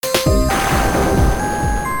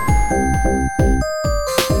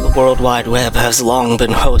The World Wide Web has long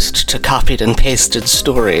been host to copied and pasted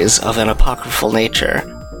stories of an apocryphal nature.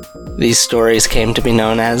 These stories came to be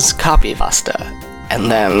known as copypasta,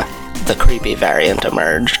 and then the creepy variant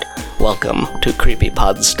emerged. Welcome to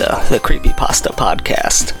Creepypodsta, the Creepypasta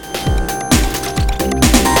podcast.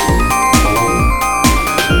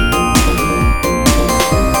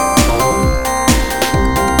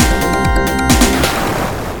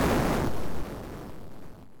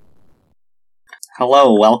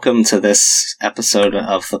 Hello, welcome to this episode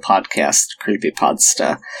of the podcast,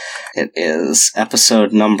 Creepypodsta. It is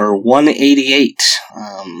episode number 188,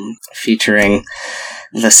 featuring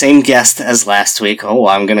the same guest as last week. Oh,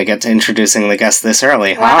 I'm going to get to introducing the guest this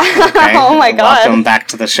early, huh? Wow. Okay. Oh my god. Welcome back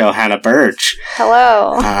to the show, Hannah Burge.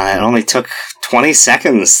 Hello. It only took 20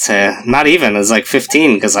 seconds to, not even, it was like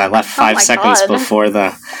 15 because I left 5 seconds God. before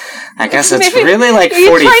the... I guess it's Maybe really like 45.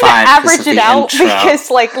 You're trying to average it out intro. because,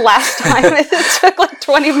 like, last time it took like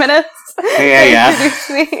 20 minutes. Yeah. To introduce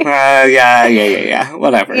me. Yeah.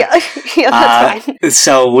 Whatever. Yeah, that's fine.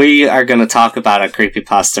 So we are going to talk about a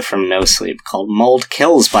creepypasta from No Sleep called Mold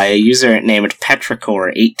Kills by a user named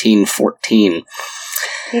Petrichor1814.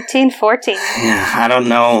 1814. Yeah, I don't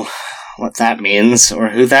know what that means or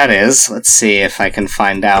who that is. Let's see if I can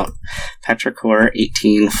find out.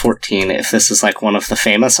 Petrichor1814, if this is like one of the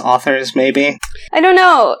famous authors, maybe? I don't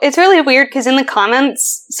know. It's really weird because in the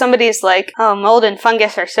comments, somebody's like, oh, mold and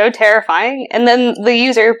fungus are so terrifying. And then the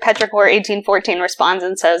user, Petrichor1814, responds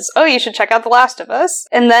and says, oh, you should check out The Last of Us.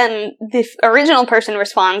 And then the original person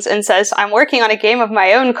responds and says, I'm working on a game of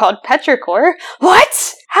my own called Petrichor.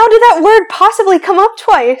 What? How did that word possibly come up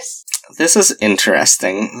twice? This is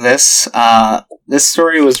interesting. This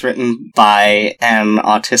story was written by an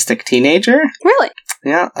autistic teenager. Really?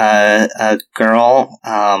 Yeah, a girl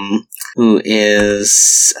who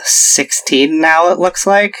is 16 now, it looks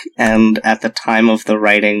like, and at the time of the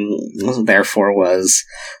writing, therefore was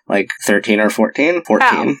like 13 or 14. 14.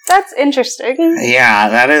 Wow, that's interesting. Yeah,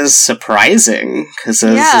 that is surprising, because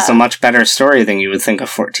this is a much better story than you would think a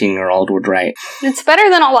 14-year-old would write. It's better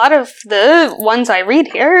than a lot of the ones I read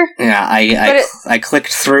here. Yeah, I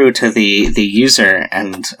clicked through to the user,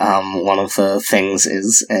 and one of the things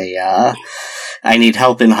is a I need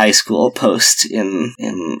help in high school post in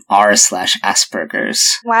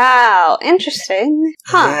r/Asperger's. Wow, interesting.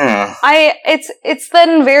 Huh. Yeah. It's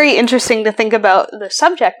then very interesting to think about the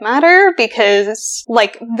subject matter because,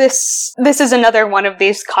 like, this is another one of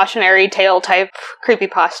these cautionary tale type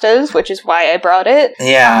creepypastas, which is why I brought it.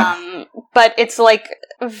 Yeah. But it's like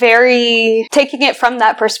very taking it from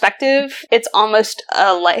that perspective. It's almost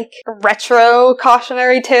a like retro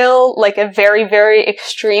cautionary tale, like a very, very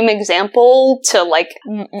extreme example to like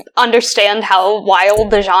understand how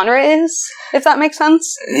wild the genre is, if that makes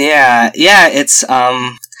sense. Yeah,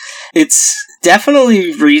 it's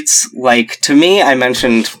definitely reads like, to me, I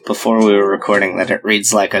mentioned before we were recording that it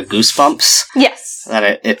reads like a Goosebumps. Yes.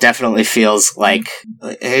 That it definitely feels like,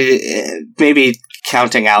 maybe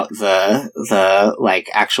counting out the like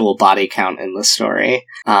actual body count in the story.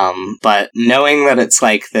 But knowing that it's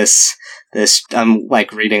like this, I'm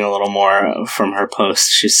like reading a little more from her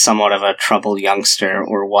post. She's somewhat of a troubled youngster,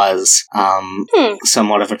 or was,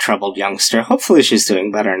 somewhat of a troubled youngster. Hopefully she's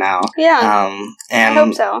doing better now. Yeah. And, I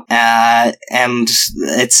hope so. And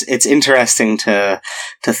it's interesting to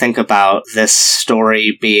think about this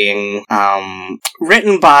story being,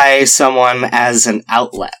 written by someone as an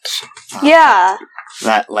outlet. Yeah.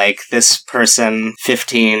 That, like, this person,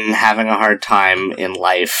 15, having a hard time in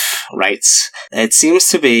life, writes. It seems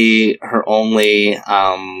to be her only,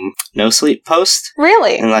 No Sleep post.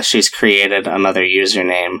 Really? Unless she's created another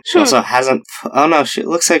username. She also hasn't... Oh, no, she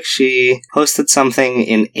looks like she posted something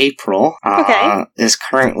in April. Okay. Is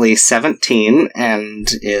currently 17, and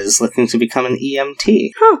is looking to become an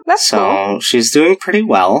EMT. Huh, that's cool. So, she's doing pretty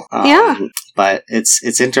well. Yeah. But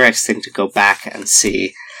it's interesting to go back and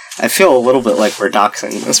see... I feel a little bit like we're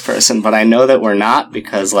doxing this person, but I know that we're not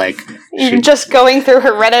because, like, you're just going through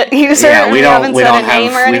her Reddit user. Yeah, and we don't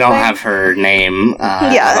have her name.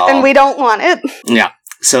 Yeah, and we don't want it. Yeah.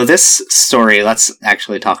 So this story, let's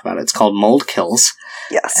actually talk about it. It's called Mold Kills.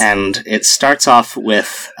 Yes. And it starts off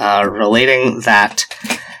with relating that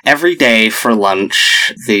every day for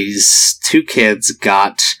lunch, these two kids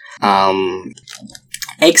got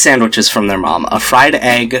egg sandwiches from their mom. A fried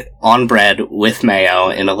egg on bread with mayo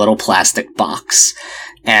in a little plastic box.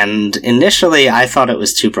 And initially I thought it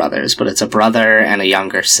was two brothers, but it's a brother and a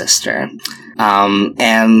younger sister.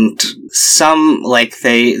 And some, like,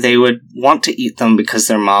 they would want to eat them because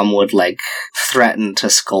their mom would, like, threaten to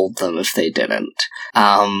scold them if they didn't.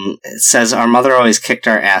 It says, our mother always kicked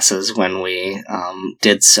our asses when we,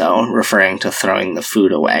 did so, referring to throwing the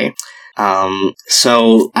food away. The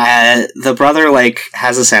brother, like,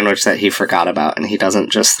 has a sandwich that he forgot about, and he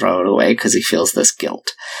doesn't just throw it away because he feels this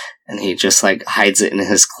guilt. And he just, like, hides it in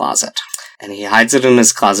his closet. And he hides it in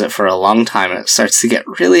his closet for a long time, and it starts to get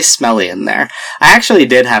really smelly in there. I actually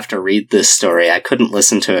did have to read this story. I couldn't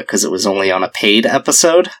listen to it because it was only on a paid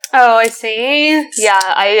episode. Oh, I see. Yeah,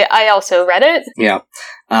 I also read it. Yeah.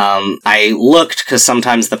 I looked because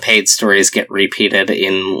sometimes the paid stories get repeated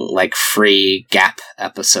in, like, free Gap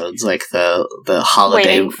episodes, like the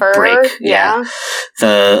holiday break. Yeah.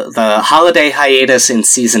 The holiday hiatus in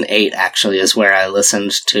season 8 actually is where I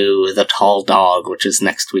listened to The Tall Dog, which is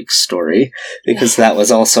next week's story, because that was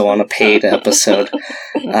also on a paid episode.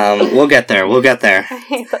 We'll get there. I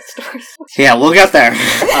hate that story. Yeah, we'll get there.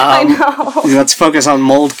 I know. Let's focus on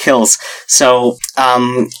mold kills. So,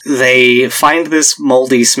 they find this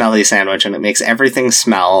moldy, smelly sandwich, and it makes everything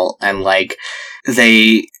smell, and, like,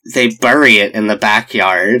 they bury it in the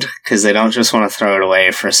backyard, because they don't just want to throw it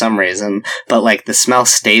away for some reason, but, like, the smell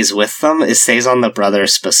stays with them. It stays on the brother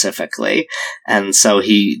specifically, and so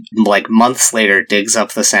he, like, months later digs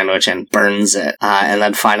up the sandwich and burns it, and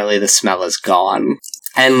then finally the smell is gone.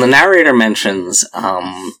 And the narrator mentions,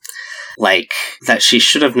 like, that she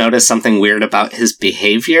should have noticed something weird about his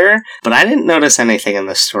behavior, but I didn't notice anything in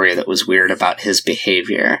the story that was weird about his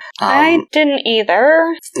behavior. I didn't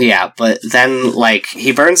either. Yeah, but then, like,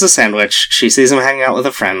 he burns the sandwich, she sees him hanging out with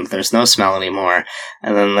a friend, there's no smell anymore,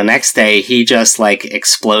 and then the next day he just, like,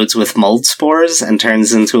 explodes with mold spores and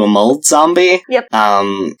turns into a mold zombie. Yep.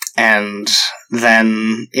 And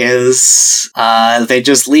then they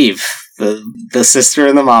just leave. The sister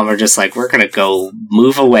and the mom are just like, we're gonna go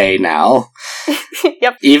move away now.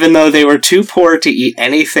 Yep. Even though they were too poor to eat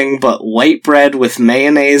anything but white bread with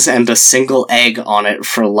mayonnaise and a single egg on it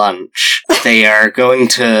for lunch, they are going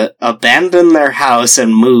to abandon their house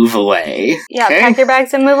and move away. Yeah, okay? Pack your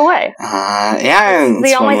bags and move away. Yeah, that's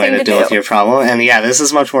the one only way thing to deal with your problem. And yeah, this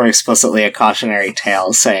is much more explicitly a cautionary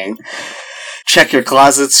tale saying, check your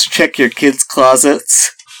closets, check your kids'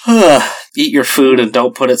 closets. Eat your food and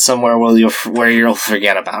don't put it somewhere where you'll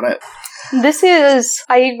forget about it. This is,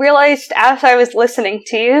 I realized as I was listening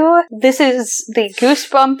to you, this is the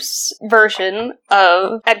Goosebumps version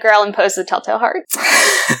of Edgar Allan Poe's The Telltale Heart.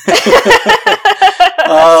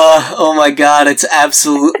 Oh my god, it's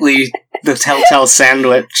absolutely the Telltale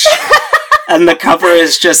Sandwich. And the cover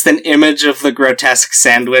is just an image of the grotesque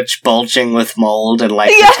sandwich bulging with mold and, like,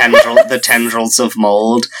 the tendrils of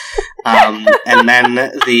mold. And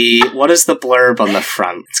then what is the blurb on the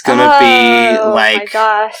front? It's gonna be, like, my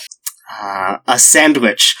gosh. A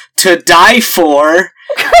sandwich to die for.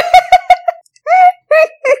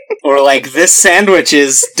 Or, like, this sandwich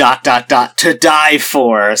is ... to die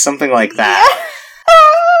for, something like that.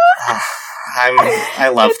 I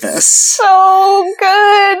love this. So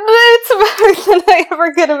good. It's better than I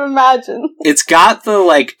ever could have imagined. It's got the,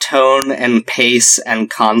 like, tone and pace and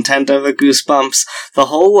content of a Goosebumps. The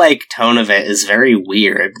whole, like, tone of it is very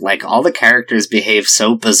weird. Like, all the characters behave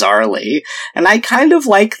so bizarrely. And I kind of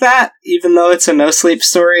like that, even though it's a no-sleep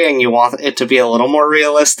story and you want it to be a little more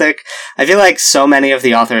realistic. I feel like so many of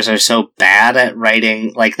the authors are so bad at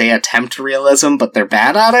writing, like, they attempt realism, but they're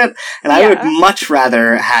bad at it. And I would much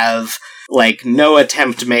rather have, like, no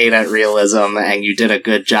attempt made at realism, and you did a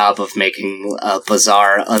good job of making a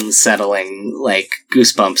bizarre, unsettling, like,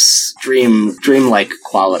 Goosebumps dream-like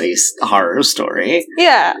quality horror story.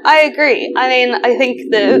 Yeah, I agree. I mean, I think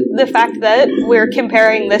the fact that we're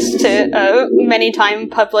comparing this to many time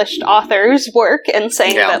published authors' work and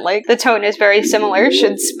saying that, like, the tone is very similar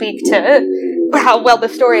should speak to how well the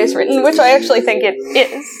story is written, which I actually think it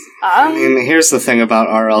is. I mean, here's the thing about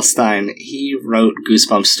R.L. Stine. He wrote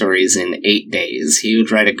Goosebumps stories in 8 days. He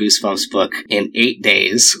would write a Goosebumps book in 8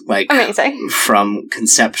 days, like, amazing, from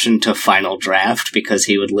conception to final draft, because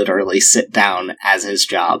he would literally sit down as his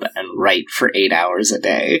job and write for 8 hours a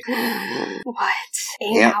day. What?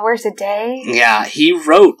 8 hours a day? Yeah, he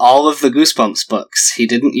wrote all of the Goosebumps books. He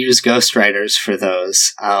didn't use ghostwriters for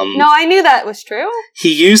those. No, I knew that was true.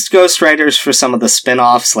 He used ghostwriters for some of the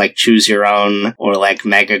spin-offs, like Choose Your Own, or, like,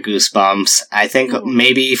 Mega Goosebumps. I think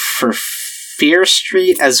maybe for Fear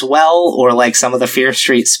Street as well, or like some of the Fear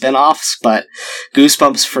Street spin-offs, but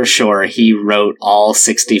Goosebumps for sure. He wrote all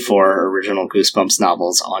 64 original Goosebumps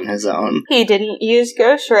novels on his own. He didn't use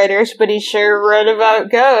ghostwriters, but he sure wrote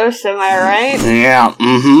about ghosts, am I right? Yeah,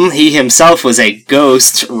 He himself was a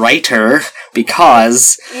ghost writer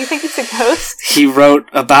because... You think he's a ghost? He wrote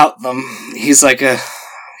about them. He's like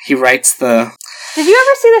he writes the... Did you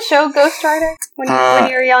ever see the show Ghost Rider when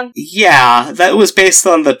you were young? Yeah, that was based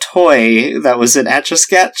on the toy that was an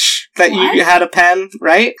Etch-a-Sketch that you had a pen,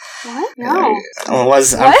 right? What? No.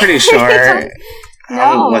 I'm pretty sure. No.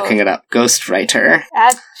 I'm looking it up. Ghostwriter.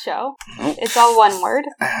 Ad show. Oh. It's all one word.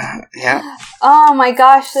 Yeah. Oh my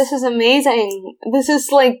gosh, this is amazing. This is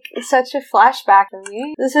like such a flashback for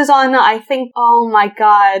me. This is on, I think, oh my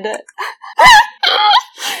god.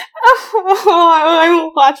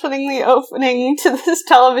 I'm watching the opening to this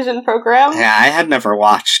television program. Yeah, I had never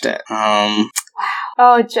watched it. Wow.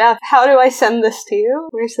 Oh, Jeff, how do I send this to you?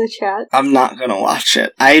 Where's the chat? I'm not gonna watch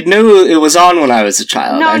it. I knew it was on when I was a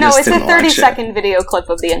child. No, it's a 30-second video clip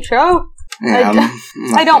of the intro. Yeah,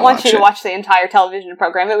 I don't want you to watch the entire television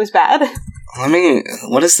program. It was bad.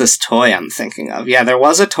 What is this toy I'm thinking of? Yeah, there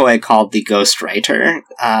was a toy called the Ghostwriter.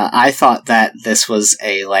 I thought that this was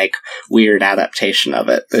a, like, weird adaptation of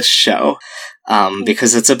it, this show.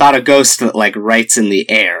 Because it's about a ghost that, like, writes in the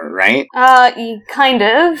air, right? Kind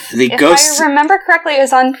of. If I remember correctly, it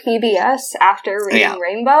was on PBS after Reading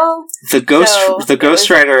Rainbow. The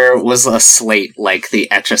Ghostwriter was a slate like the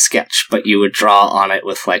Etch-a-Sketch, but you would draw on it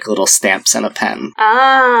with, like, little stamps and a pen.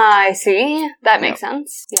 Ah, I see. That makes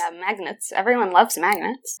sense. Yeah, magnets. Everyone loves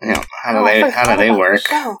magnets. Yeah. How do they work?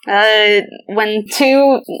 When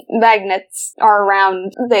two magnets are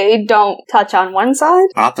around, they don't touch on one side.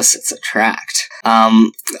 Opposites attract.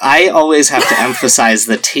 I always have to emphasize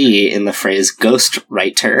the T in the phrase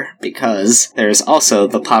ghostwriter, because there's also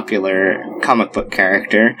the popular comic book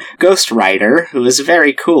character, Ghost Rider, who is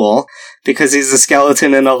very cool, because he's a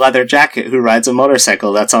skeleton in a leather jacket who rides a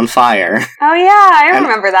motorcycle that's on fire. Oh yeah, I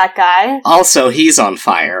remember that guy. Also, he's on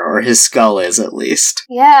fire, or his skull is at least.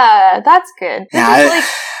 Yeah, that's good. Yeah,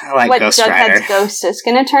 I like what Ghost Jughead's Rider. ghost is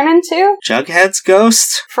going to turn into? Jughead's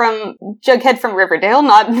ghost? From Jughead from Riverdale,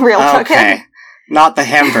 not real Jughead. Okay. Not the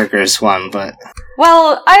hamburgers one, but...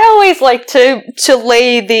 Well, I always like to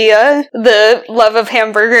lay the love of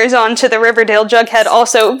hamburgers onto the Riverdale Jughead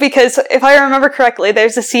also, because if I remember correctly,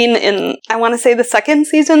 there's a scene in, I want to say the second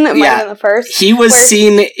season, it might have been the first. He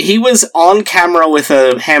was on camera with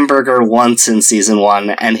a hamburger once in season 1,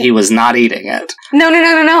 and he was not eating it. No.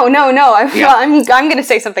 I'm going to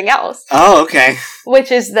say something else. Oh, okay.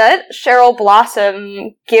 Which is that Cheryl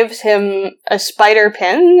Blossom gives him a spider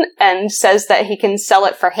pin and says that he can sell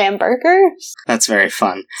it for hamburgers. That's very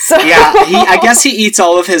fun. So yeah, I guess he eats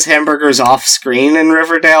all of his hamburgers off screen in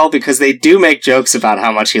Riverdale, because they do make jokes about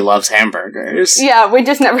how much he loves hamburgers. Yeah, we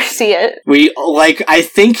just never see it. I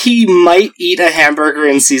think he might eat a hamburger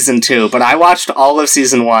in season 2, but I watched all of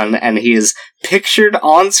season 1, and he is pictured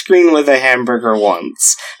on screen with a hamburger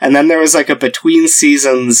once. And then there was like a between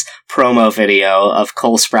seasons promo video of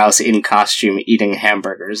Cole Sprouse in costume eating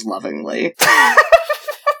hamburgers lovingly.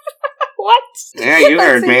 What? Yeah, you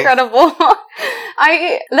heard me. That's incredible.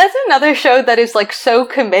 That's another show that is like so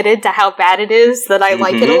committed to how bad it is that I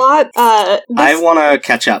like it a lot. I want to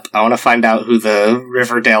catch up. I want to find out who the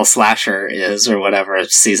Riverdale slasher is, or whatever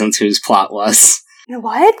season 2's plot was.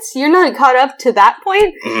 What? You're not caught up to that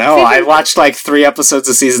point? No, I watched like 3 episodes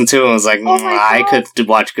of season 2 and was like, I could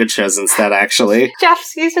watch good shows instead, actually. Jeff,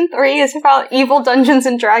 season 3 is about evil Dungeons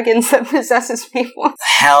and Dragons that possesses people.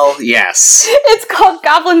 Hell yes. It's called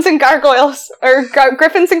Goblins and Gargoyles, or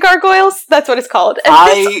Griffins and Gargoyles. That's what it's called. And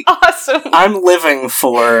it's awesome. I'm living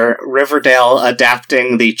for Riverdale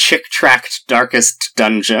adapting the Chick-tracked Darkest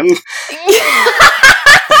Dungeon.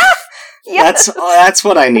 Yeah. That's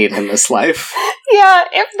what I need in this life. Yeah,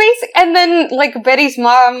 and then, like, Betty's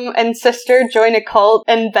mom and sister join a cult,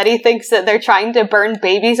 and Betty thinks that they're trying to burn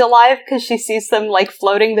babies alive because she sees them, like,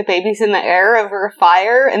 floating the babies in the air over a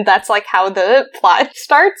fire, and that's, like, how the plot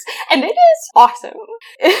starts, and it is awesome.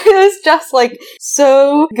 It is just, like,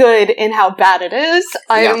 so good in how bad it is.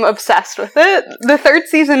 I am obsessed with it. The 3rd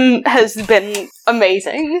season has been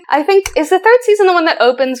amazing. I think, is the 3rd season the one that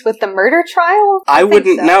opens with the murder trial? I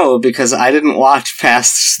wouldn't know, because I didn't watch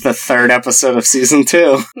past the 3rd episode of season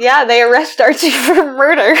 2. Yeah, they arrest Archie for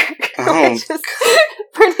murder. Which is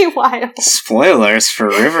pretty wild. Spoilers for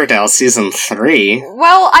Riverdale season 3.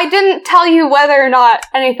 Well, I didn't tell you whether or not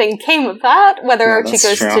anything came of that, whether Archie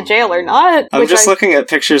goes to jail or not. I'm just looking at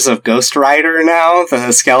pictures of Ghost Rider now,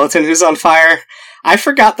 the skeleton who's on fire. I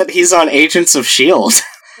forgot that he's on Agents of S.H.I.E.L.D.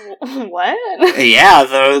 What? Yeah,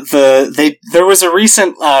 there was a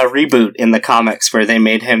recent reboot in the comics where they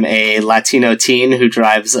made him a Latino teen who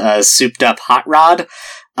drives a souped-up hot rod.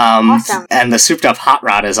 Awesome. And the souped-up hot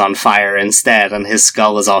rod is on fire instead, and his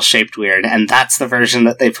skull is all shaped weird, and that's the version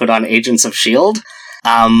that they put on Agents of S.H.I.E.L.D.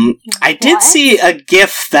 I did see a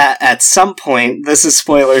GIF that at some point, this is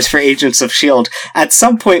spoilers for Agents of S.H.I.E.L.D., at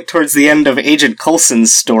some point towards the end of Agent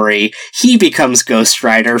Coulson's story, he becomes Ghost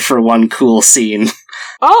Rider for one cool scene.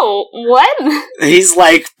 Oh, what? He's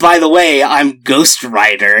like, by the way, I'm Ghost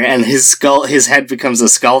Rider, and his head becomes a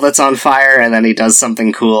skull that's on fire, and then he does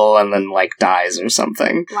something cool, and then, like, dies or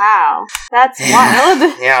something. Wow. That's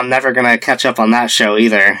wild. Yeah, I'm never gonna catch up on that show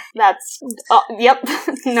either. That's, yep.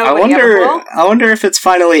 I wonder if it's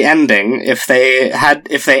finally ending, if they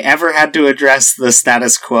ever had to address the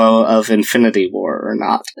status quo of Infinity War or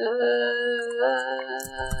not.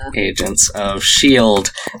 Agents of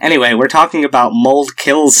S.H.I.E.L.D. Anyway, we're talking about Mold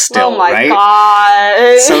Kills still, right? Oh my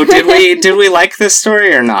god. So did we like this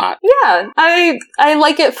story or not? Yeah, I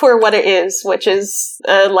like it for what it is, which is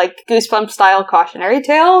like Goosebumps style cautionary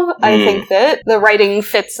tale. I think that the writing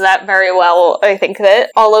fits that very well. I think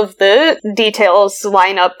that all of the details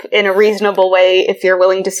line up in a reasonable way if you're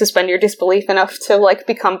willing to suspend your disbelief enough to like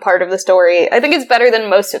become part of the story. I think it's better than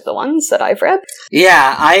most of the ones that I've read.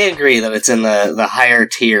 Yeah, I agree that it's in the higher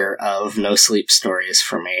tier of no sleep stories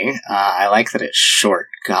for me. I like that it's short.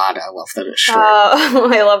 God, I love that it's short.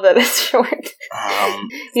 I love that it's short.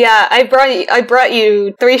 Yeah, I brought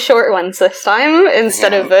you 3 short ones this time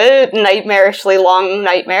instead of a nightmarishly long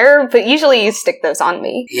nightmare, but usually you stick those on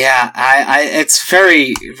me. Yeah, I it's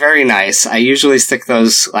very, very nice. I usually stick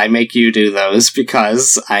those, I make you do those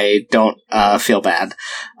because I don't feel bad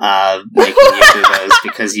making you do those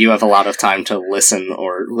because you have a lot of time to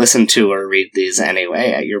listen to or read these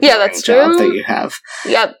anyway at your that's job true. that you have.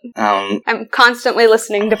 Yep. I'm constantly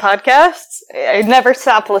listening to podcasts. I never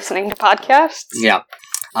stop listening to podcasts. Yeah.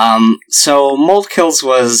 So Mold Kills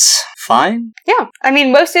was fine? Yeah. I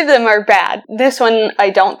mean, most of them are bad. This one I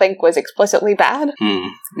don't think was explicitly bad.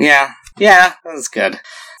 Yeah, that was good.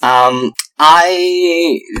 I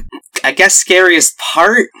guess scariest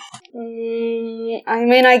part? I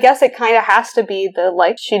mean, I guess it kind of has to be the,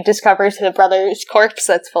 like, she discovers her brother's corpse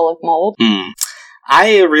that's full of mold.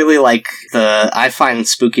 I really like I find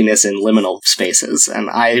spookiness in liminal spaces, and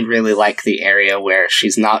I really like the area where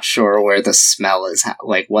she's not sure where the smell is,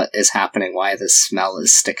 what is happening, why the smell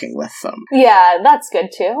is sticking with them. Yeah, that's good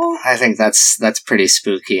too. I think that's pretty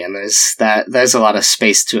spooky, and there's a lot of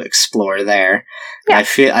space to explore there. Yeah.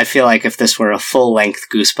 I feel like if this were a full-length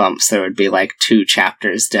Goosebumps, there would be, like, 2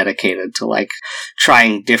 chapters dedicated to, like,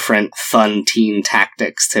 trying different fun teen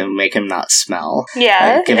tactics to make him not smell.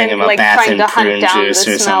 Yeah, like giving him a bath in prune juice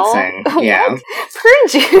or something. Yeah. Prune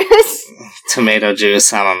juice? Tomato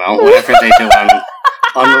juice, I don't know. Whatever they do on the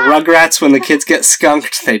Rugrats when the kids get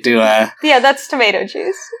skunked, they do a... Yeah, that's tomato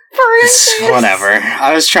juice. Prune juice. Whatever.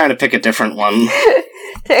 I was trying to pick a different one.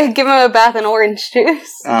 Give him a bath in orange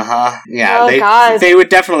juice. Yeah, God. They would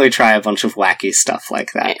definitely try a bunch of wacky stuff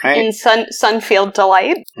like that, right? In Sunfield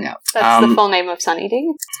Delight. Yeah. That's the full name of Sunny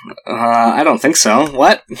D. I don't think so.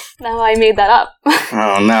 What? No, I made that up.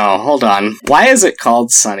 Oh no, hold on. Why is it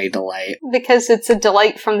called Sunny Delight? Because it's a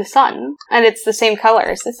delight from the sun, and it's the same color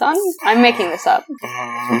as the sun. I'm making this up.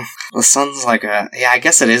 The sun's like I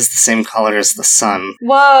guess it is the same color as the sun.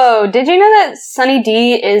 Whoa, did you know that Sunny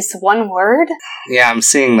D is one word? Yeah, I'm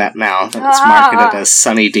seeing that now. That it's marketed as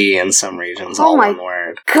Sunny D in some regions, all one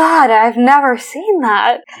word. God, I've never seen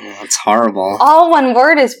that. Yeah, it's horrible. All one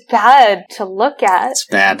word is bad to look at. It's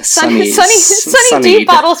bad. Sunny D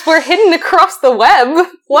bottles were hidden across the web.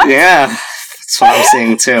 What? Yeah, that's what I'm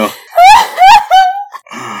seeing too.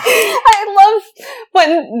 I love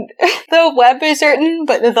when the web is written,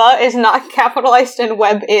 but the is not capitalized and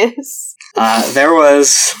web is. There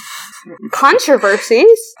was...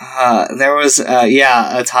 controversies? There was,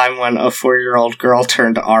 a time when a 4-year-old girl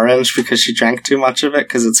turned orange because she drank too much of it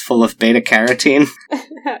because it's full of beta-carotene.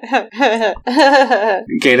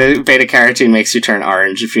 Beta-carotene makes you turn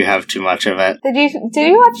orange if you have too much of it. Did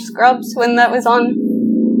you watch Scrubs when that was on?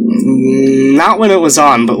 Not when it was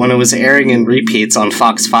on, but when it was airing in repeats on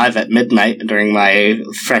Fox 5 at midnight during my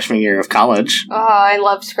freshman year of college. Oh, I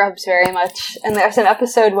love Scrubs very much. And there's an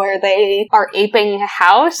episode where they are aping a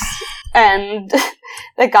house, and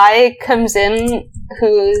the guy comes in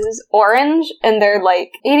who's orange, and they're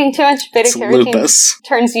like, eating too much beta-carotene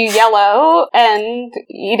turns you yellow, and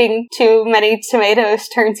eating too many tomatoes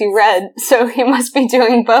turns you red, so he must be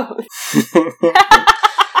doing both.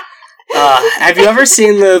 Have you ever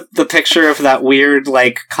seen the picture of that weird,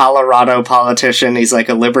 like, Colorado politician? He's like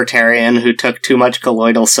a libertarian who took too much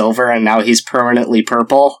colloidal silver and now he's permanently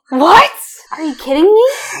purple. What? Are you kidding me?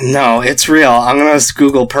 No, it's real. I'm gonna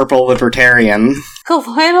Google purple libertarian.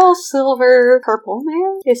 Colloidal silver purple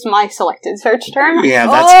man is my selected search term. Yeah,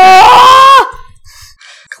 that's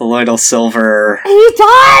colloidal silver. And he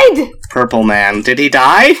died! Purple man. Did he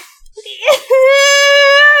die?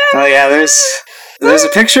 Oh yeah, there's a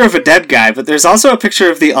picture of a dead guy, but there's also a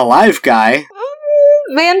picture of the alive guy.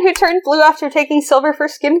 Man who turned blue after taking silver for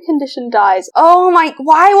skin condition dies. Oh my,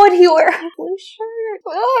 why would he wear a blue shirt?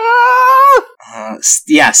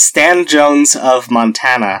 Yeah, Stan Jones of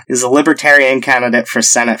Montana is a libertarian candidate for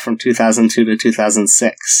Senate from 2002 to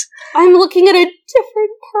 2006. I'm looking at a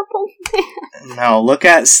different purple man. No, look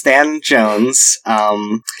at Stan Jones.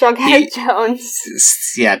 Jughead Jones.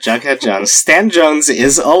 Yeah, Jughead Jones. Stan Jones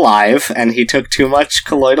is alive, and he took too much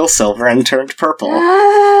colloidal silver and turned purple.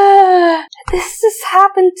 This has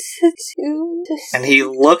happened to And he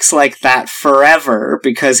looks like that forever,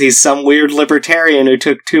 because he's some weird libertarian who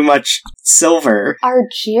took too much silver.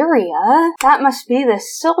 Argyria? That must be the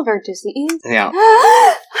silver disease. Yeah.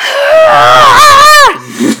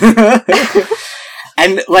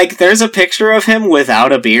 And, like, there's a picture of him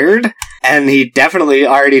without a beard, and he definitely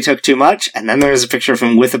already took too much, and then there's a picture of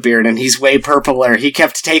him with a beard, and he's way purpler. He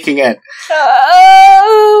kept taking it. There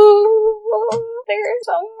are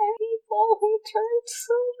so many people who turned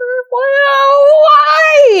silver.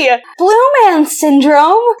 Why? Blue man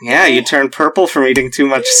syndrome? Yeah, you turn purple from eating too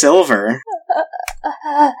much silver.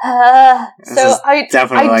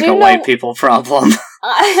 Definitely like a white people problem.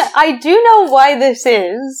 I do know why this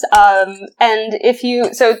is, and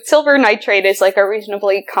so silver nitrate is like a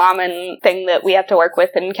reasonably common thing that we have to work with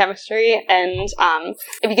in chemistry, and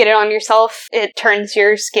if you get it on yourself, it turns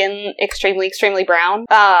your skin extremely, extremely brown,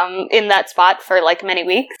 in that spot for like many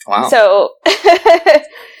weeks. Wow. So,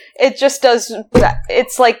 it just does,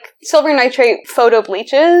 it's like silver nitrate photo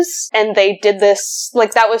bleaches, and they did this,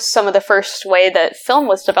 like that was some of the first way that film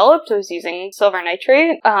was developed, was using silver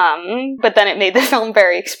nitrate, but then it made the film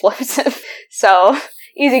very explosive, so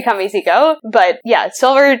easy come, easy go. But yeah,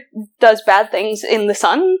 silver does bad things in the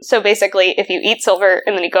sun, so basically if you eat silver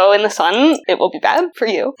and then you go in the sun, it will be bad for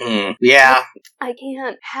you. Yeah. I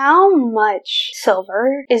can't. How much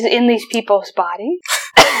silver is in these people's body?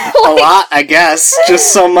 A lot, I guess.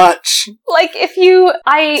 Just so much. Like, if you...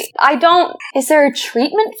 I don't... Is there a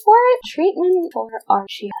treatment for it? Treatment for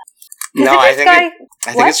argyria. No, I think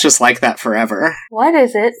it's just like that forever. What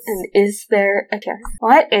is it, and is there a cure?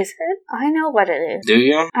 What is it? I know what it is. Do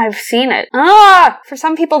you? I've seen it. For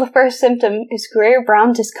some people, the first symptom is gray or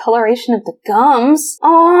brown discoloration of the gums.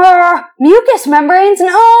 Mucous membranes?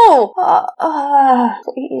 No!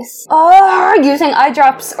 Please. Using eye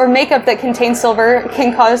drops or makeup that contains silver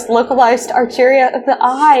can cause localized argyria of the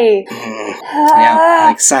eye. Yeah,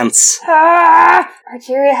 makes sense.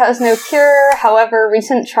 Argyria has no cure, however,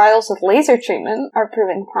 recent trials with laser treatment are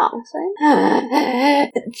proving promising.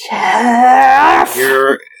 Jeff!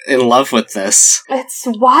 You're in love with this. It's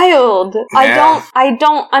wild. Yeah.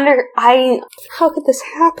 How could this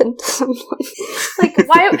happen to someone? Like,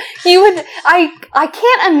 why, I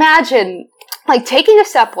can't imagine, like, taking a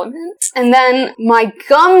supplement, and then my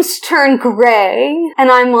gums turn gray, and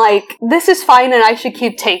I'm like, this is fine and I should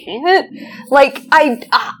keep taking it. Like,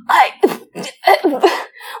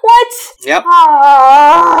 what? Yep.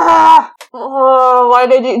 Why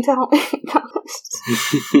did you tell me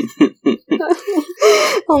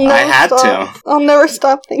I had to. I'll never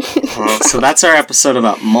stop thinking. So that's our episode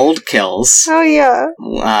about mold kills. Oh, yeah.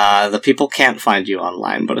 The people can't find you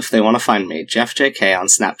online, but if they want to find me, JeffJK on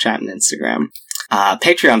Snapchat and Instagram.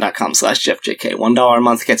 Patreon.com/JeffJK. $1 a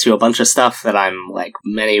month gets you a bunch of stuff that I'm, like,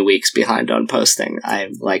 many weeks behind on posting.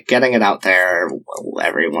 I'm, like, getting it out there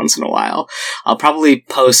every once in a while. I'll probably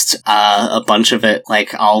post a bunch of it,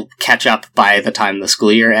 like, I'll catch up by the time the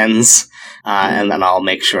school year ends, and then I'll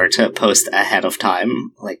make sure to post ahead of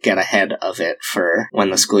time, like, get ahead of it for when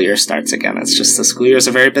the school year starts again. It's just the school year is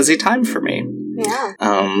a very busy time for me. Yeah.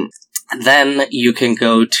 Then you can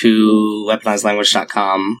go to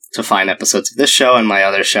weaponizedlanguage.com to find episodes of this show and my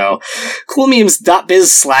other show,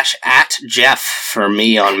 coolmemes.biz/@Jeff for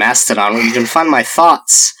me on Mastodon, where you can find my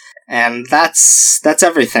thoughts. And that's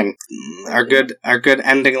everything. Our good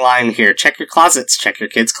ending line here. Check your closets, check your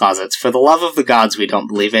kids' closets. For the love of the gods we don't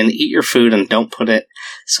believe in, eat your food and don't put it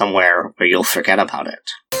somewhere where you'll forget about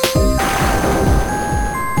it.